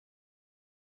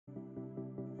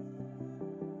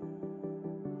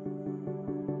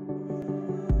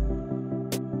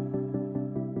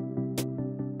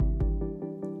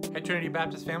Hey Trinity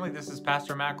Baptist family, this is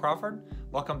Pastor Matt Crawford.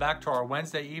 Welcome back to our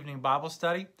Wednesday evening Bible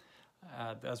study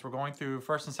as we're going through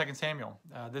 1st and 2nd Samuel.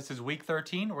 This is week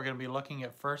 13. We're going to be looking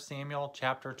at 1 Samuel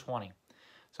chapter 20.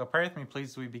 So pray with me please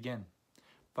as we begin.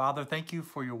 Father, thank you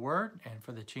for your word and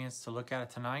for the chance to look at it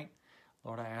tonight.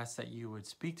 Lord, I ask that you would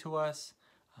speak to us,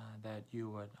 that you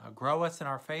would grow us in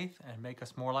our faith and make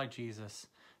us more like Jesus.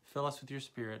 Fill us with your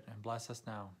spirit and bless us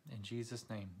now. In Jesus'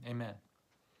 name, amen.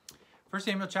 1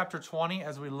 Samuel chapter 20,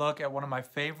 as we look at one of my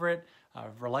favorite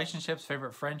relationships,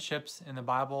 favorite friendships in the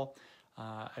Bible,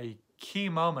 a key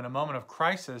moment, a moment of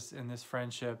crisis in this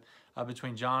friendship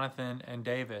between Jonathan and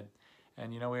David.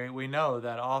 And you know, we know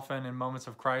that often in moments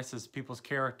of crisis, people's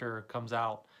character comes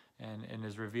out and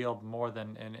is revealed more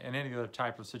than in any other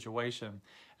type of situation.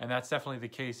 And that's definitely the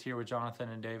case here with Jonathan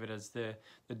and David, as the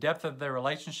depth of their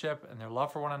relationship and their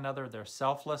love for one another, their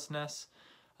selflessness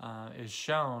is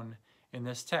shown in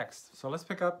this text. So let's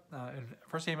pick up in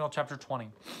 1 Samuel chapter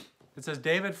 20. It says,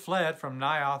 David fled from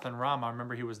Naioth and Ramah.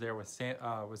 Remember, he was there with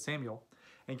Samuel,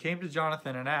 and came to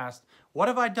Jonathan and asked, "What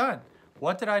have I done?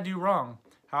 What did I do wrong?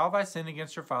 How have I sinned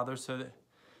against your father so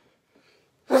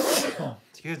that..."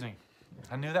 Excuse me.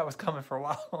 I knew that was coming for a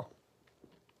while.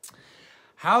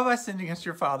 "How have I sinned against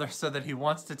your father so that he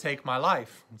wants to take my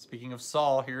life?" And speaking of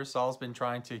Saul here, Saul's been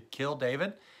trying to kill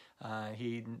David.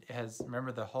 He has,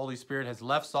 remember, the Holy Spirit has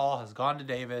left Saul, has gone to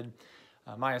David.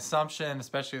 My assumption,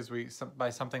 especially by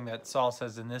something that Saul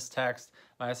says in this text,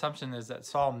 my assumption is that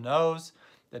Saul knows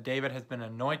that David has been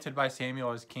anointed by Samuel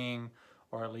as king,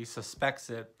 or at least suspects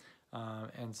it.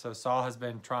 And so Saul has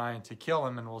been trying to kill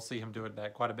him, and we'll see him do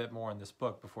that quite a bit more in this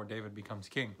book before David becomes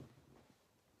king.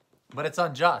 But it's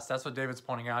unjust. That's what David's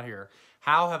pointing out here.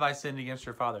 How have I sinned against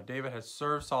your father? David has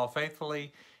served Saul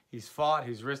faithfully. He's fought.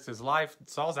 He's risked his life.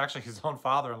 Saul's actually his own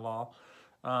father-in-law.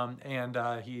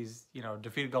 He's,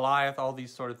 defeated Goliath, all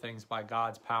these sort of things by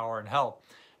God's power and help.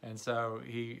 And so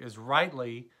he is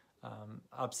rightly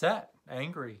upset,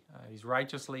 angry. He's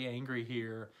righteously angry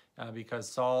here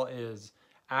because Saul is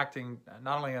acting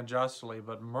not only unjustly,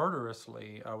 but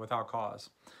murderously without cause.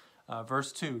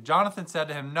 Verse 2, Jonathan said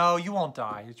to him, "No, you won't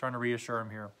die." He's trying to reassure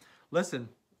him here. "Listen,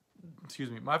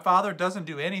 my father doesn't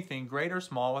do anything great or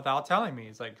small without telling me."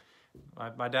 He's like,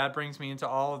 my dad brings me into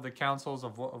all of the counsels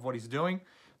of what he's doing,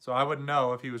 so I wouldn't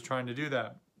know if he was trying to do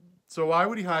that. So why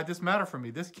would he hide this matter from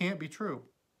me? This can't be true.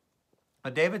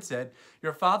 But David said,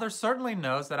 "Your father certainly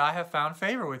knows that I have found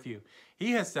favor with you.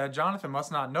 He has said, 'Jonathan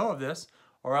must not know of this,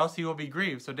 or else he will be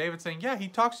grieved.'" So David's saying, yeah, he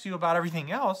talks to you about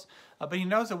everything else, but he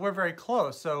knows that we're very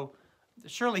close, so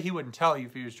surely he wouldn't tell you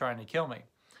if he was trying to kill me.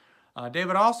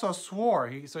 David also swore,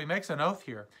 so he makes an oath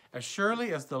here, "As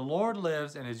surely as the Lord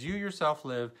lives and as you yourself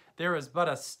live, there is but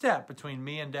a step between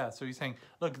me and death." So he's saying,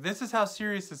 look, this is how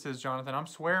serious this is, Jonathan. I'm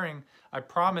swearing, I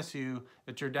promise you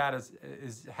that your dad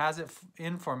has it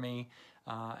in for me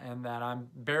and that I'm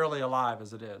barely alive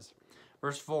as it is.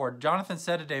 Verse 4, Jonathan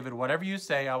said to David, "Whatever you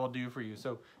say, I will do for you."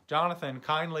 So Jonathan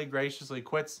kindly, graciously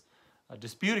quits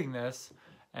disputing this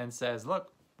and says,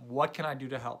 look, what can I do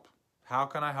to help? How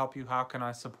can I help you? How can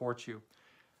I support you?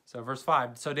 So verse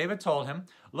 5, so David told him,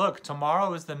 "Look,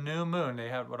 tomorrow is the new moon." They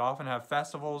would often have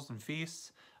festivals and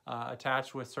feasts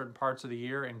attached with certain parts of the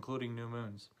year, including new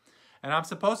moons. "And I'm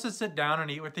supposed to sit down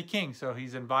and eat with the king." So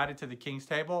he's invited to the king's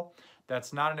table.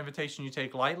 That's not an invitation you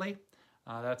take lightly.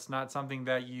 That's not something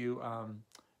that you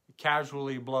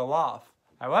casually blow off.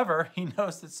 However, he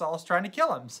knows that Saul's trying to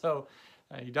kill him. So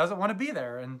he doesn't want to be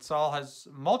there, and Saul has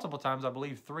multiple times, I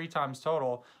believe 3 times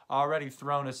total, already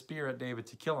thrown a spear at David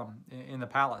to kill him in the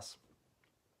palace.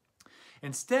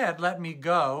 "Instead, let me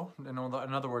go," in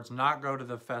other words, not go to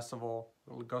the festival,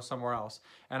 go somewhere else,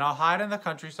 "and I'll hide in the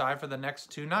countryside for the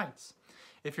next 2 nights.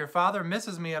 If your father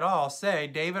misses me at all, say,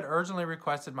 'David urgently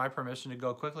requested my permission to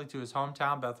go quickly to his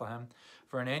hometown, Bethlehem,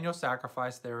 for an annual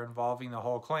sacrifice there involving the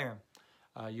whole clan.'"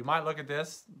 You might look at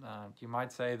this, you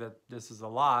might say that this is a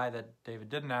lie, that David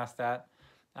didn't ask that.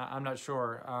 I'm not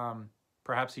sure.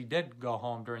 Perhaps he did go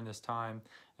home during this time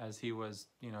as he was,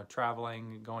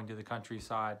 traveling, going to the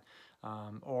countryside.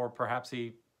 Or perhaps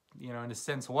he, in a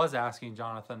sense, was asking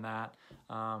Jonathan that.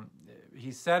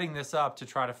 He's setting this up to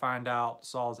try to find out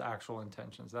Saul's actual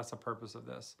intentions. That's the purpose of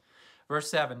this. Verse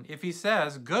 7, if he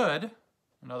says, "Good,"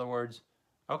 in other words,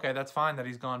 okay, that's fine that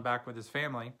he's gone back with his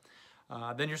family,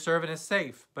 "then your servant is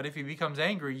safe. But if he becomes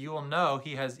angry, you will know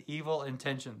he has evil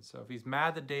intentions." So if he's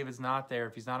mad that David's not there,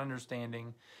 if he's not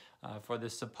understanding for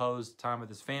this supposed time with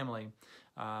his family,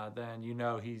 then you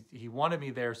know he wanted me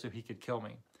there so he could kill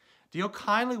me. "Deal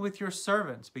kindly with your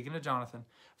servant," speaking to Jonathan,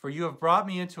 "for you have brought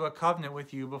me into a covenant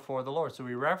with you before the Lord." So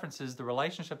he references the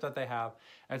relationship that they have,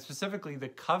 and specifically the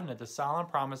covenant, the solemn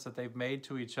promise that they've made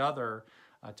to each other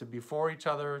to be for each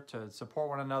other, to support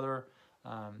one another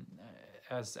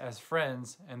as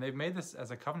friends. And they've made this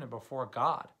as a covenant before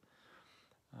God.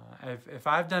 If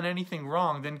I've done anything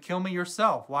wrong, then kill me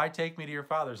yourself. Why take me to your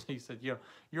fathers? He said,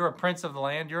 you're a prince of the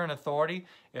land. You're an authority.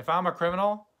 If I'm a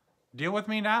criminal, deal with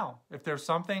me now. If there's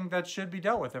something that should be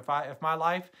dealt with, if my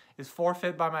life is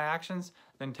forfeit by my actions,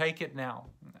 then take it now.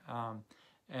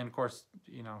 And of course,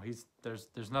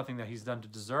 there's nothing that he's done to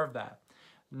deserve that.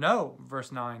 No,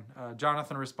 verse 9,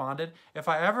 Jonathan responded, if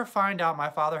I ever find out my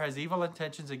father has evil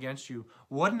intentions against you,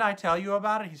 wouldn't I tell you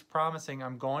about it? He's promising,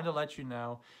 I'm going to let you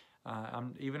know.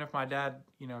 Even if my dad,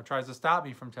 tries to stop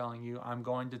me from telling you, I'm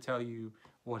going to tell you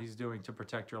what he's doing to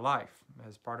protect your life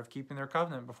as part of keeping their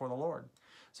covenant before the Lord.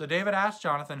 So David asked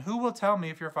Jonathan, who will tell me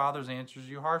if your father answers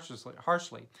you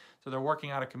harshly? So they're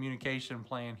working out a communication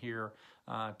plan here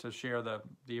to share the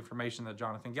information that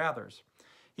Jonathan gathers.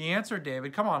 He answered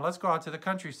David, come on, let's go out to the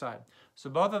countryside. So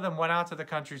both of them went out to the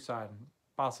countryside,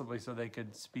 possibly so they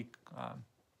could speak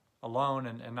alone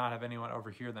and not have anyone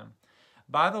overhear them.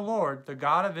 By the Lord, the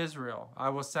God of Israel, I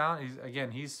will sound,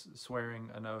 he's swearing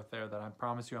an oath there that I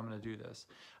promise you I'm going to do this.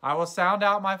 I will sound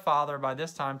out my father by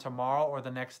this time tomorrow or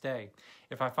the next day.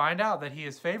 If I find out that he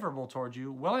is favorable toward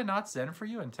you, will I not send for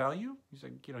you and tell you? He's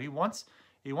like, he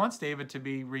wants David to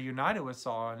be reunited with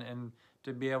Saul and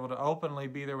to be able to openly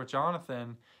be there with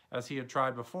Jonathan as he had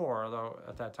tried before, although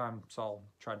at that time Saul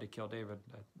tried to kill David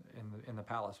in the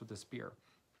palace with a spear.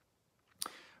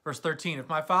 Verse 13, if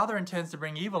my father intends to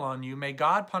bring evil on you, may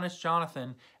God punish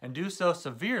Jonathan and do so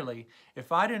severely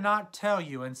if I do not tell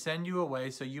you and send you away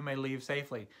so you may leave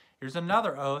safely. Here's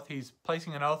another oath. He's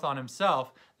placing an oath on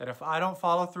himself that if I don't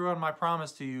follow through on my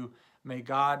promise to you, may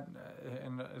God,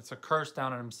 and it's a curse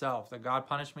down on himself, that God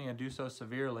punish me and do so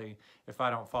severely if I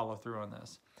don't follow through on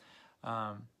this.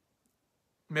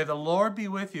 May the Lord be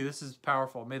with you. This is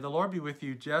powerful. May the Lord be with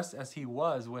you just as he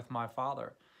was with my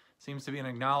father. Seems to be an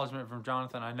acknowledgement from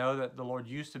Jonathan. I know that the Lord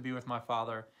used to be with my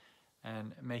father,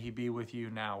 and may he be with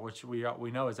you now, which we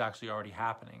know is actually already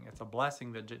happening. It's a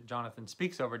blessing that Jonathan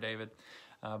speaks over David,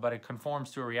 but it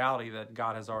conforms to a reality that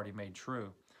God has already made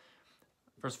true.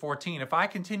 Verse 14, if I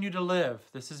continue to live,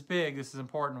 this is big, this is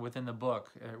important within the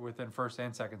book, within 1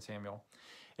 and 2 Samuel.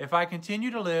 If I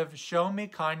continue to live, show me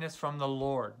kindness from the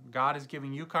Lord. God is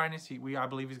giving you kindness. I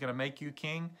believe he's going to make you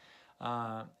king.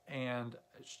 And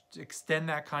extend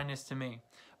that kindness to me.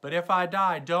 But if I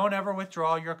die, don't ever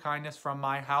withdraw your kindness from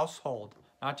my household.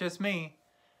 Not just me,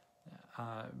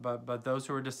 but those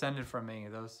who are descended from me,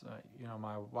 those,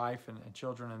 my wife and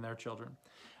children and their children.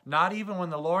 Not even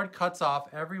when the Lord cuts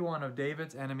off every one of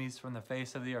David's enemies from the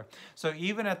face of the earth. So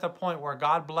even at the point where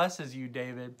God blesses you,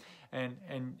 David, and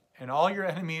all your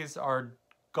enemies are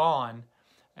gone,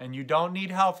 and you don't need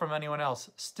help from anyone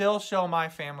else, still show my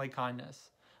family kindness.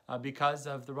 Because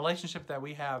of the relationship that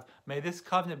we have, may this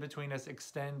covenant between us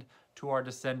extend to our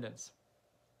descendants.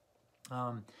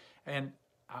 And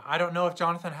I don't know if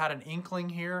Jonathan had an inkling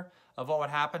here of what would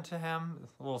happen to him.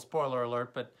 A little spoiler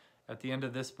alert, but at the end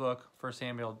of this book, 1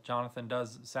 Samuel, Jonathan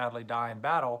does sadly die in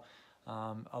battle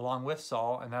along with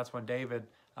Saul, and that's when David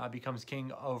becomes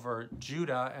king over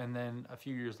Judah, and then a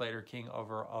few years later, king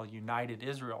over all united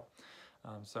Israel.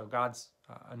 So God's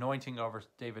anointing over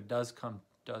David does come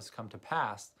to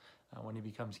pass when he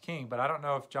becomes king. But I don't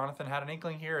know if Jonathan had an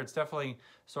inkling here. It's definitely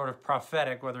sort of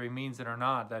prophetic, whether he means it or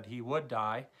not, that he would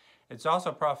die. It's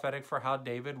also prophetic for how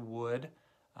David would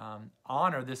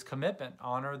honor this commitment,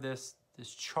 honor this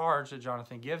charge that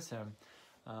Jonathan gives him.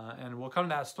 And we'll come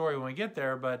to that story when we get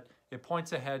there, but it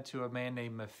points ahead to a man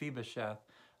named Mephibosheth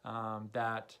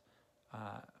that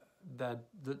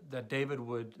David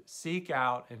would seek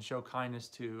out and show kindness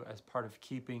to as part of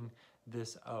keeping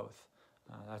this oath.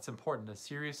 That's important, the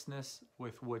seriousness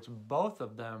with which both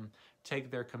of them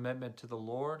take their commitment to the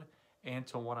Lord and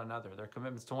to one another, their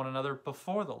commitments to one another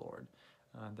before the Lord.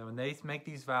 That when they make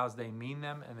these vows, they mean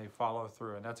them and they follow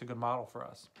through, and that's a good model for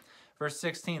us. Verse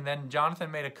 16, then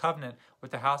Jonathan made a covenant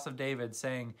with the house of David,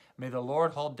 saying, may the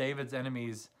Lord hold David's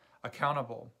enemies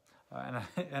accountable.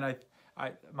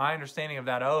 My understanding of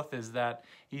that oath is that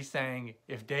he's saying,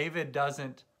 if David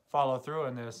doesn't follow through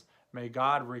in this, may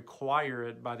God require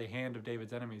it by the hand of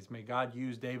David's enemies. May God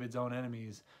use David's own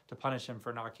enemies to punish him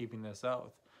for not keeping this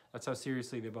oath. That's how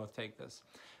seriously they both take this.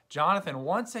 Jonathan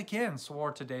once again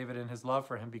swore to David in his love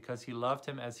for him because he loved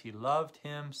him as he loved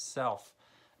himself.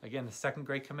 Again, the second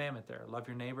great commandment there. Love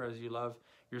your neighbor as you love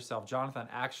yourself. Jonathan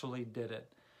actually did it.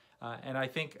 And I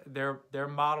think their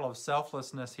model of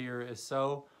selflessness here is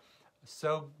so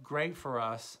great for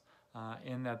us.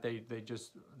 In that they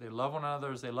love one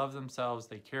another as they love themselves,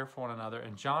 they care for one another,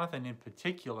 and Jonathan in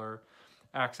particular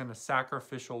acts in a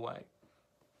sacrificial way.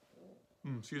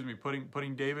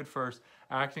 putting David first,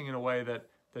 acting in a way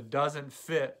that doesn't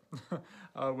fit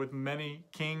with many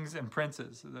kings and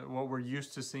princes, what we're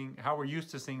used to seeing, how we're used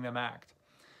to seeing them act,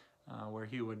 where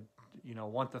he would,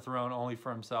 want the throne only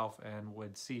for himself and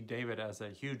would see David as a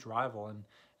huge rival,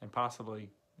 and possibly,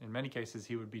 in many cases,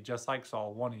 he would be just like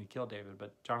Saul, wanting to kill David,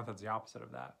 but Jonathan's the opposite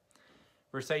of that.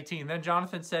 Verse 18, then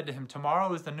Jonathan said to him,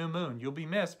 tomorrow is the new moon. You'll be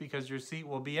missed because your seat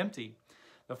will be empty.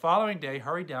 The following day,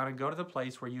 hurry down and go to the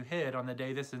place where you hid on the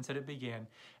day this incident began,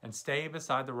 and stay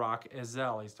beside the rock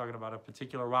Ezel. He's talking about a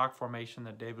particular rock formation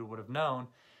that David would have known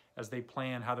as they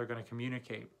plan how they're going to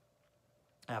communicate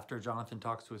after Jonathan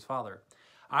talks to his father.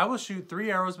 I will shoot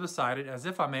 3 arrows beside it as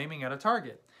if I'm aiming at a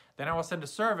target. Then I will send a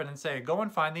servant and say, go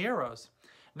and find the arrows.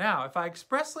 Now, if I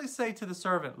expressly say to the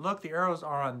servant, look, the arrows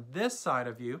are on this side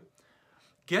of you,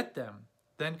 get them,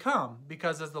 then come,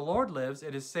 because as the Lord lives,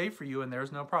 it is safe for you and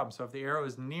there's no problem. So if the arrow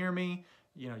is near me,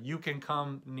 you can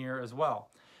come near as well.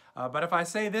 But if I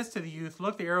say this to the youth,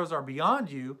 look, the arrows are beyond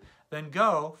you, then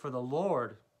go, for the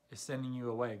Lord is sending you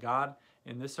away. God,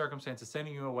 in this circumstance, is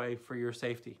sending you away for your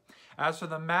safety. As for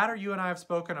the matter you and I have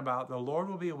spoken about, the Lord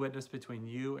will be a witness between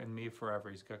you and me forever.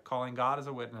 He's calling God as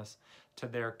a witness to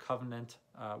their covenant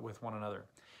with one another.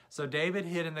 So David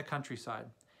hid in the countryside.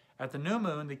 At the new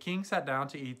moon, the king sat down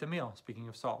to eat the meal, speaking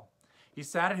of Saul. He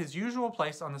sat at his usual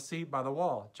place on the seat by the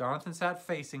wall. Jonathan sat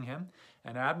facing him,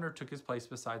 and Abner took his place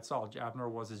beside Saul. Abner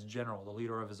was his general, the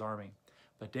leader of his army.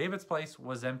 But David's place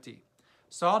was empty.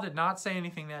 Saul did not say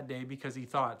anything that day because he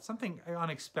thought, something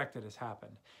unexpected has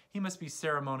happened. He must be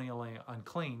ceremonially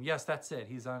unclean. Yes, that's it.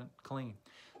 He's unclean.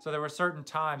 So there were certain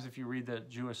times, if you read the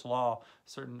Jewish law,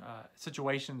 certain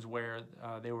situations where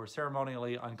they were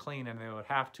ceremonially unclean and they would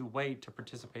have to wait to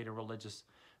participate in religious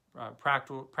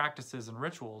practices and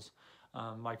rituals.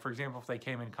 Like, for example, if they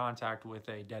came in contact with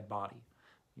a dead body.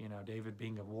 David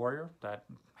being a warrior, that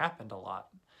happened a lot.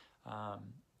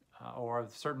 Or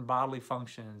certain bodily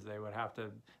functions,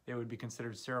 they would be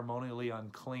considered ceremonially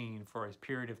unclean for a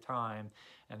period of time,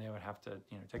 and they would have to,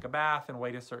 take a bath and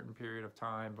wait a certain period of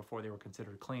time before they were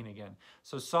considered clean again.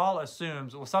 So Saul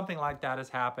assumes, well, something like that has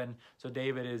happened, so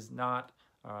David is not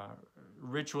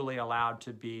ritually allowed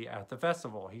to be at the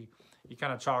festival. He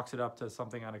kind of chalks it up to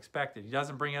something unexpected. He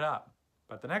doesn't bring it up,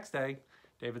 but the next day,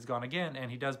 David's gone again, and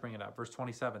he does bring it up. Verse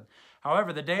 27.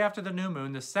 However, the day after the new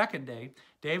moon, the second day,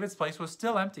 David's place was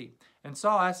still empty. And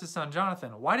Saul asked his son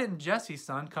Jonathan, why didn't Jesse's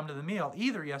son come to the meal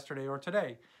either yesterday or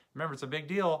today? Remember, it's a big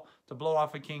deal to blow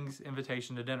off a king's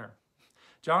invitation to dinner.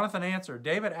 Jonathan answered,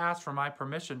 David asked for my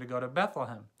permission to go to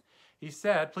Bethlehem. He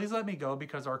said, please let me go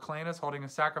because our clan is holding a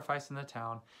sacrifice in the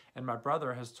town, and my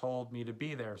brother has told me to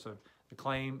be there. So the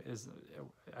claim is,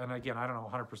 and again, I don't know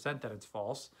 100% that it's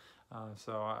false.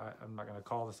 So I'm not going to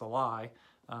call this a lie,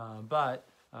 but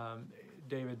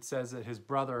David says that his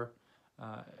brother,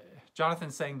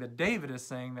 Jonathan's saying that David is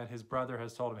saying that his brother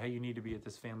has told him, hey, you need to be at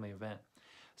this family event.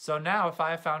 So now if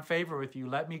I have found favor with you,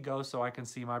 let me go so I can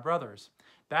see my brothers.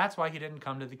 That's why he didn't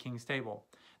come to the king's table.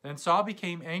 Then Saul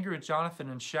became angry with Jonathan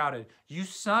and shouted, you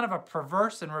son of a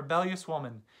perverse and rebellious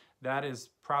woman. That is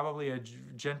probably a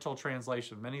gentle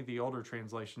translation. Many of the older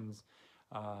translations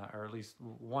or at least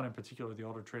one in particular, the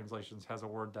older translations, has a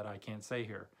word that I can't say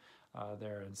here,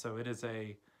 there. And so it is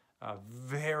a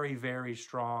very, very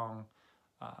strong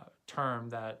term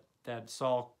that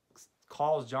Saul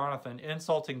calls Jonathan,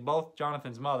 insulting both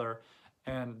Jonathan's mother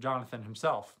and Jonathan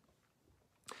himself.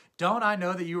 Don't I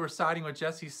know that you were siding with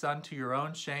Jesse's son to your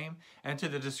own shame and to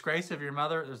the disgrace of your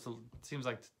mother? It seems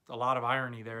like a lot of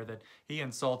irony there that he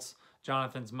insults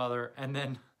Jonathan's mother and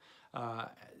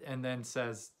then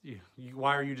says,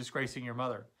 why are you disgracing your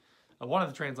mother? One of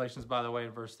the translations, by the way,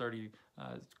 in verse 30,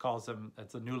 calls him,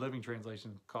 it's a New Living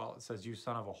Translation, it says, you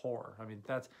son of a whore. I mean,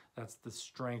 that's the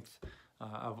strength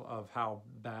of how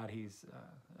bad he's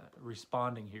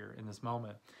responding here in this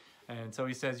moment. And so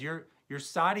he says, you're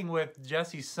siding with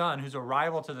Jesse's son, who's a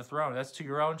rival to the throne. That's to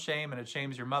your own shame, and it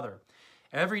shames your mother.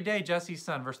 Every day Jesse's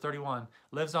son, verse 31,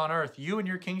 lives on earth. You and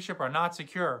your kingship are not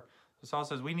secure. Saul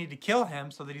says, we need to kill him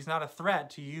so that he's not a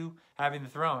threat to you having the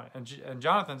throne. And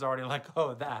Jonathan's already let go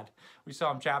of that. We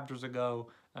saw him chapters ago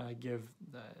give,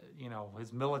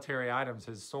 his military items,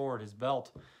 his sword, his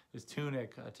belt, his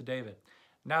tunic to David.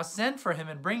 Now send for him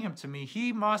and bring him to me.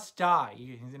 He must die.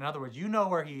 In other words, you know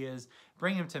where he is.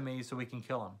 Bring him to me so we can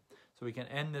kill him, so we can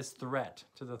end this threat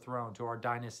to the throne, to our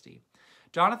dynasty.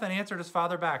 Jonathan answered his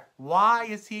father back, why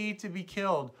is he to be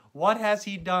killed? What has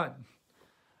he done?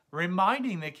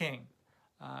 Reminding the king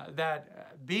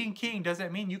that being king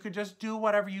doesn't mean you could just do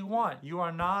whatever you want. You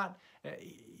are not,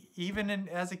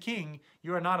 as a king,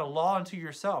 you are not a law unto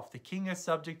yourself. The king is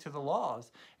subject to the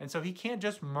laws. And so he can't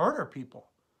just murder people.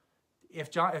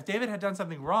 if David had done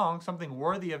something wrong, something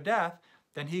worthy of death,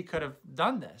 then he could have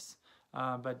done this.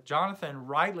 But Jonathan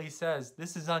rightly says,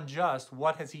 this is unjust.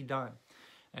 What has he done?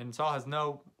 And Saul has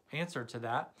no answer to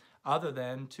that other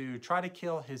than to try to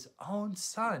kill his own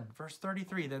son. Verse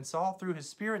 33, then Saul threw his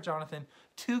spear at Jonathan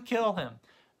to kill him.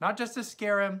 Not just to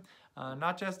scare him,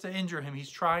 not just to injure him. He's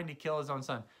trying to kill his own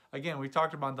son. Again, we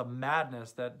talked about the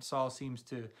madness that Saul seems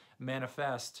to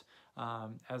manifest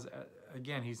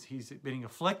again, he's being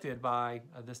afflicted by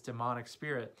this demonic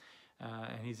spirit,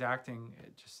 and he's acting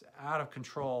just out of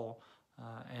control.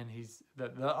 And he's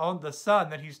the son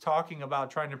that he's talking about,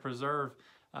 trying to preserve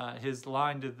his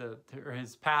line or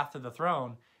his path to the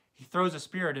throne. He throws a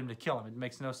spear at him to kill him. It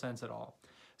makes no sense at all.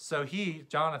 So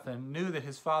Jonathan, knew that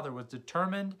his father was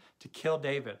determined to kill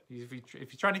David. If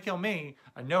he's trying to kill me,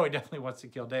 I know he definitely wants to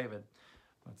kill David.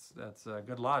 That's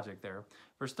good logic there.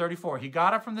 Verse 34, he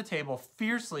got up from the table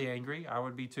fiercely angry. I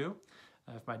would be too,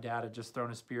 if my dad had just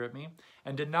thrown a spear at me,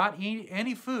 and did not eat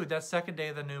any food that second day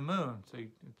of the new moon. So it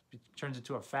turns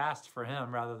into a fast for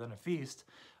him rather than a feast.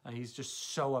 He's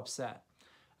just so upset.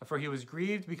 For he was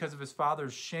grieved because of his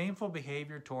father's shameful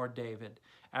behavior toward David.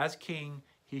 As king,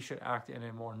 he should act in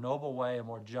a more noble way, a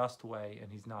more just way,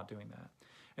 and he's not doing that.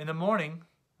 In the morning,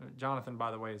 Jonathan, by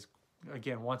the way, is,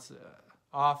 again,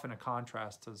 often a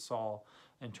contrast to Saul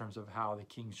in terms of how the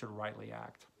king should rightly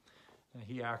act.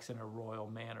 He acts in a royal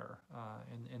manner,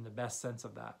 in the best sense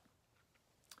of that.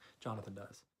 Jonathan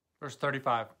does. Verse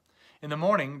 35. In the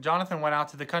morning, Jonathan went out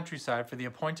to the countryside for the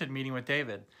appointed meeting with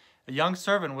David. A young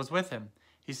servant was with him.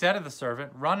 He said to the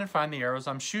servant, run and find the arrows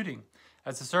I'm shooting.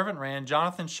 As the servant ran,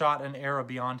 Jonathan shot an arrow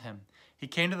beyond him. He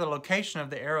came to the location of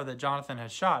the arrow that Jonathan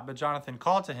had shot, but Jonathan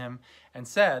called to him and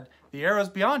said, the arrow's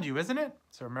beyond you, isn't it?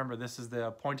 So remember, this is the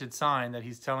appointed sign that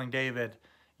he's telling David,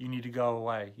 you need to go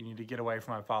away. You need to get away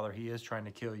from my father. He is trying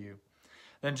to kill you.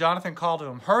 Then Jonathan called to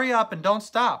him, hurry up and don't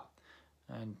stop.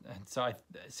 And so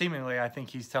seemingly I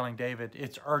think he's telling David,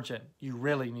 it's urgent. You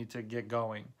really need to get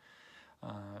going.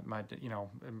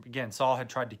 Again, Saul had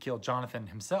tried to kill Jonathan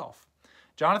himself.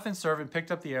 Jonathan's servant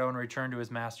picked up the arrow and returned to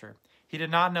his master. He did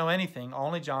not know anything,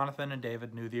 only Jonathan and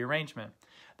David knew the arrangement.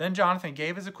 Then Jonathan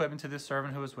gave his equipment to the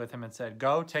servant who was with him and said,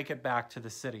 go, take it back to the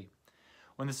city.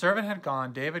 When the servant had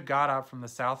gone, David got up from the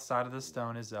south side of the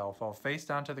stone Ezel, fell face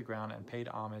down to the ground, and paid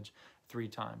homage 3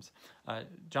 times.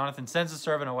 Jonathan sends the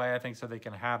servant away, I think, so they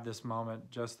can have this moment,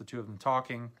 just the two of them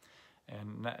talking,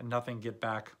 and nothing get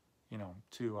back,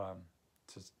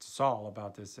 to Saul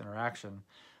about this interaction.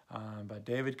 But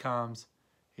David comes.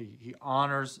 He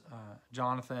honors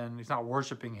Jonathan. He's not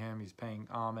worshiping him. He's paying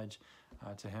homage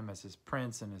to him as his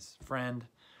prince and his friend.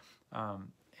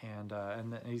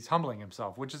 And he's humbling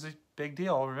himself, which is a big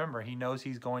deal. Remember, he knows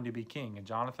he's going to be king, and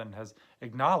Jonathan has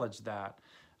acknowledged that,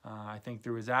 I think,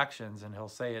 through his actions, and he'll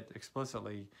say it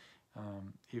explicitly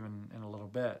even in a little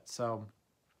bit. So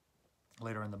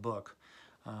later in the book.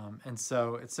 And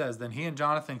so it says, then he and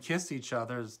Jonathan kissed each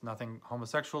other. There's nothing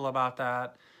homosexual about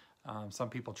that. Some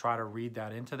people try to read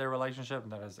that into their relationship,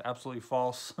 and that is absolutely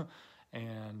false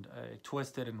and a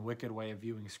twisted and wicked way of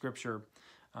viewing Scripture.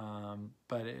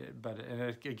 But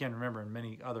again, remember, in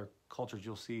many other cultures,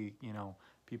 you'll see,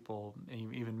 people,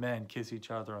 even men, kiss each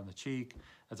other on the cheek.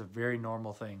 That's a very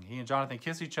normal thing. He and Jonathan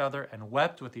kissed each other and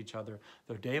wept with each other,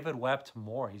 though David wept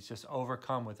more. He's just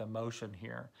overcome with emotion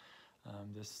here.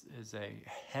 This is a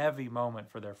heavy moment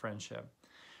for their friendship.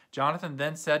 Jonathan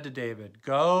then said to David,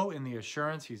 go in the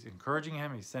assurance, he's encouraging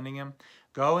him, he's sending him,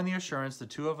 go in the assurance the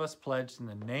two of us pledged in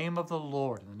the name of the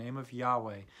Lord, in the name of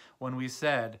Yahweh, when we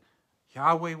said,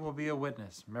 Yahweh will be a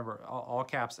witness. Remember, all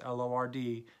caps,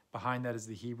 L-O-R-D, behind that is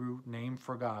the Hebrew name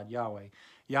for God, Yahweh.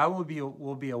 Yahweh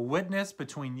will be a witness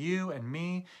between you and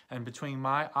me, and between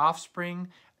my offspring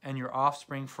and your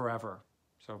offspring forever.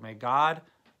 So may God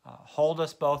hold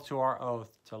us both to our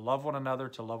oath, to love one another,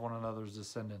 to love one another's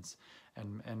descendants.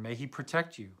 And may he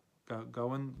protect you.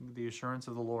 Go in the assurance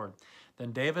of the Lord.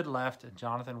 Then David left, and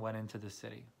Jonathan went into the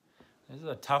city. This is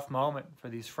a tough moment for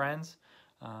these friends.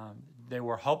 They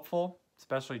were hopeful,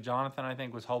 especially Jonathan, I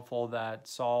think, was hopeful that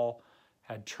Saul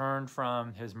had turned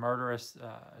from his murderous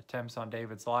attempts on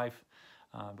David's life.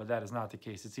 But that is not the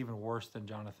case. It's even worse than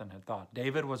Jonathan had thought.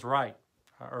 David was right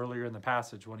earlier in the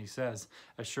passage when he says,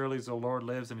 as surely as the Lord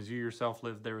lives and as you yourself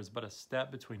live, there is but a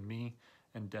step between me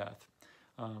and death.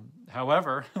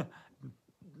 However,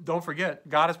 don't forget,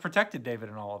 God has protected David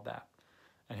in all of that,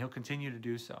 and he'll continue to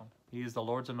do so. He is the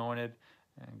Lord's anointed,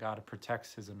 and God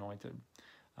protects his anointed.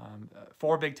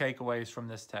 4 big takeaways from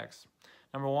this text.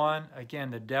 Number one, again,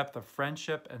 the depth of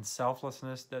friendship and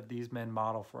selflessness that these men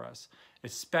model for us,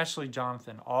 especially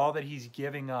Jonathan, all that he's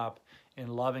giving up in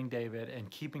loving David and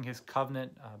keeping his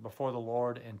covenant before the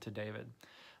Lord and to David.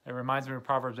 It reminds me of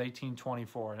Proverbs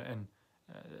 18:24, and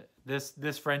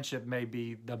this friendship may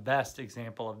be the best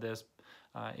example of this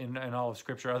in all of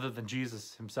Scripture, other than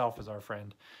Jesus himself as our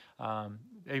friend.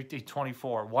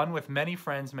 18:24, one with many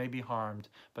friends may be harmed,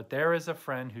 but there is a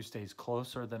friend who stays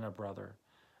closer than a brother.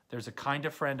 There's a kind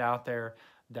of friend out there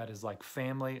that is like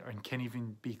family and can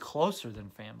even be closer than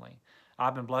family.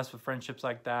 I've been blessed with friendships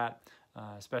like that,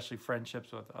 especially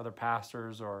friendships with other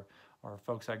pastors or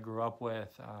folks I grew up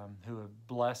with who have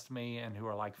blessed me and who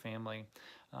are like family.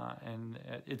 And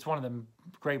it's one of the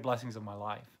great blessings of my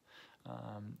life.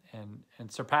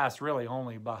 And surpassed really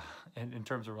only by, in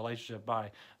terms of relationship,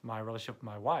 by my relationship with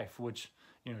my wife, which,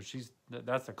 you know,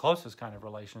 that's the closest kind of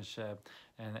relationship.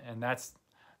 And that's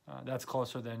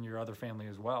closer than your other family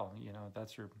as well. You know,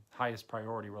 that's your highest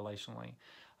priority relationally.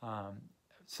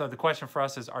 So the question for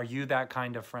us is, are you that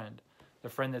kind of friend? The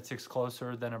friend that sticks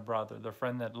closer than a brother, the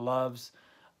friend that loves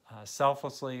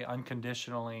selflessly,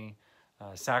 unconditionally,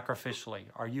 sacrificially.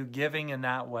 Are you giving in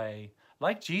that way,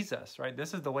 like Jesus, right?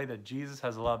 This is the way that Jesus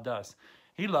has loved us.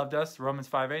 He loved us, Romans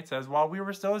 5:8 says, while we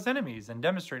were still his enemies, and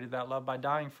demonstrated that love by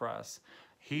dying for us.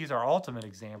 He's our ultimate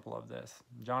example of this.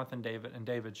 Jonathan,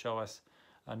 David show us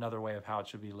another way of how it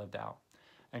should be lived out.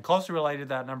 And closely related to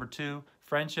that, number two,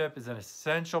 friendship is an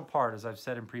essential part, as I've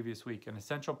said in previous weeks, an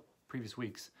essential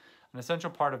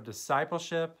part of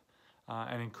discipleship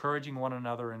and encouraging one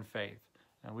another in faith.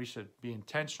 And we should be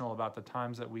intentional about the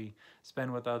times that we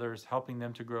spend with others, helping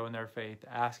them to grow in their faith,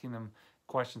 asking them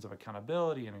questions of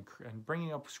accountability and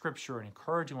bringing up Scripture and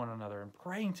encouraging one another and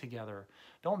praying together.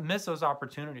 Don't miss those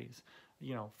opportunities.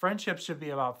 You know, friendships should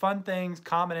be about fun things,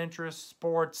 common interests,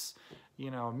 sports, you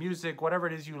know, music, whatever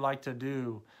it is you like to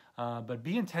do. But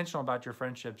be intentional about your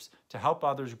friendships to help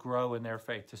others grow in their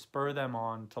faith, to spur them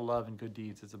on to love and good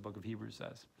deeds, as the book of Hebrews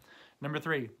says. Number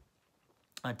three,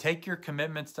 take your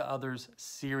commitments to others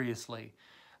seriously.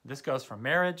 This goes from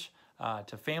marriage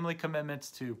to family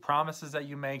commitments, to promises that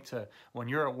you make, to when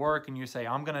you're at work and you say,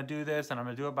 I'm going to do this and I'm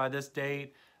going to do it by this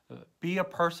date. Be a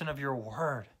person of your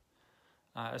word.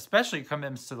 Especially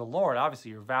commitments to the Lord.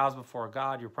 Obviously, your vows before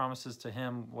God, your promises to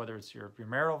Him, whether it's your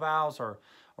marital vows or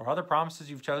other promises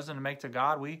you've chosen to make to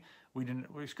God.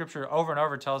 Scripture over and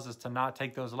over tells us to not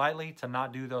take those lightly, to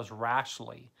not do those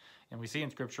rashly. And we see in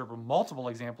Scripture multiple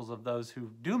examples of those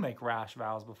who do make rash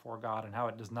vows before God and how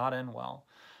it does not end well.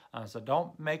 So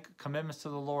don't make commitments to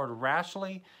the Lord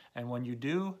rashly, and when you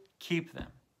do, keep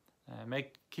them.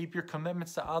 Keep your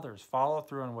commitments to others. Follow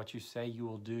through on what you say you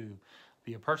will do.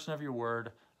 Be a person of your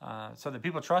word so that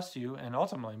people trust you, and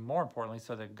ultimately, more importantly,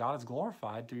 so that God is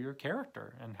glorified through your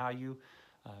character and how you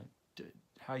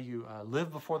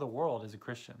live before the world as a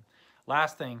Christian.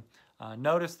 Last thing,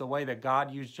 notice the way that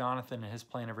God used Jonathan in his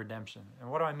plan of redemption.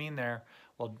 And what do I mean there?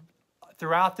 Well,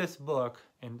 throughout this book,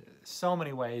 in so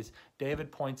many ways,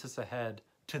 David points us ahead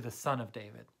to the Son of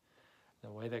David.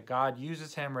 The way that God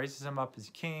uses him, raises him up as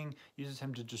king, uses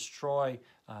him to destroy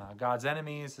God's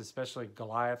enemies, especially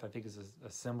Goliath, I think is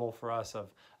a symbol for us of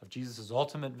Jesus'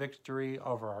 ultimate victory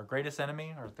over our greatest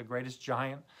enemy, or the greatest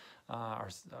giant,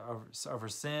 over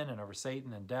sin and over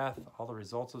Satan and death, all the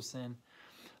results of sin.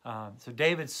 So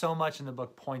David, so much in the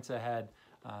book, points ahead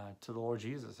to the Lord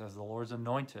Jesus as the Lord's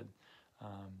anointed,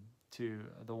 to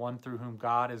the one through whom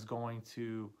God is going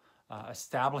to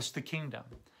establish the kingdom.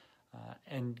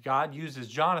 And God uses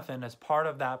Jonathan as part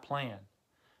of that plan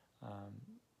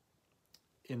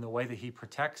in the way that he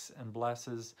protects and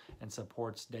blesses and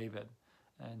supports David.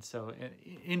 And so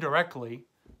indirectly,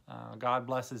 God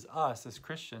blesses us as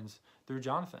Christians through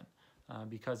Jonathan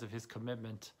because of his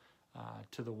commitment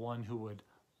to the one who would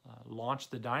launch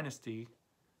the dynasty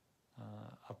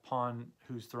upon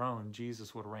whose throne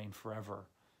Jesus would reign forever.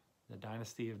 The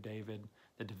dynasty of David,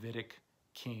 the Davidic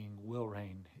king, will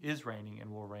reign, is reigning,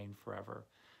 and will reign forever.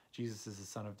 Jesus is the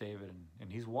Son of David, and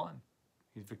he's won.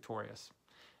 He's victorious.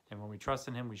 And when we trust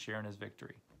in him, we share in his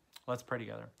victory. Let's pray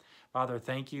together. Father,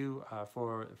 thank you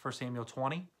for 1 Samuel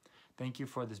 20. Thank you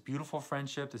for this beautiful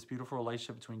friendship, this beautiful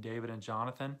relationship between David and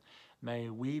Jonathan. May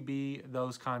we be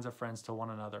those kinds of friends to one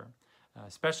another,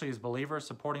 especially as believers,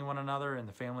 supporting one another in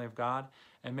the family of God.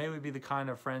 And may we be the kind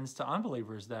of friends to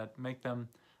unbelievers that make them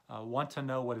want to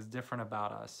know what is different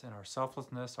about us and our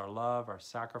selflessness, our love, our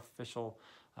sacrificial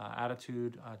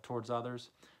attitude towards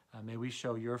others. May we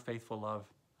show your faithful love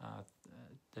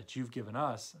that you've given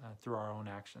us through our own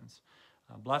actions.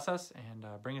 Bless us and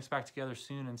bring us back together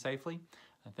soon and safely.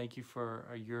 Thank you for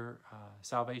your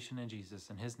salvation in Jesus.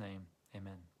 In his name,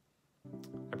 amen.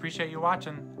 I appreciate you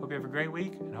watching. Hope you have a great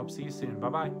week and hope to see you soon.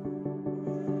 Bye-bye.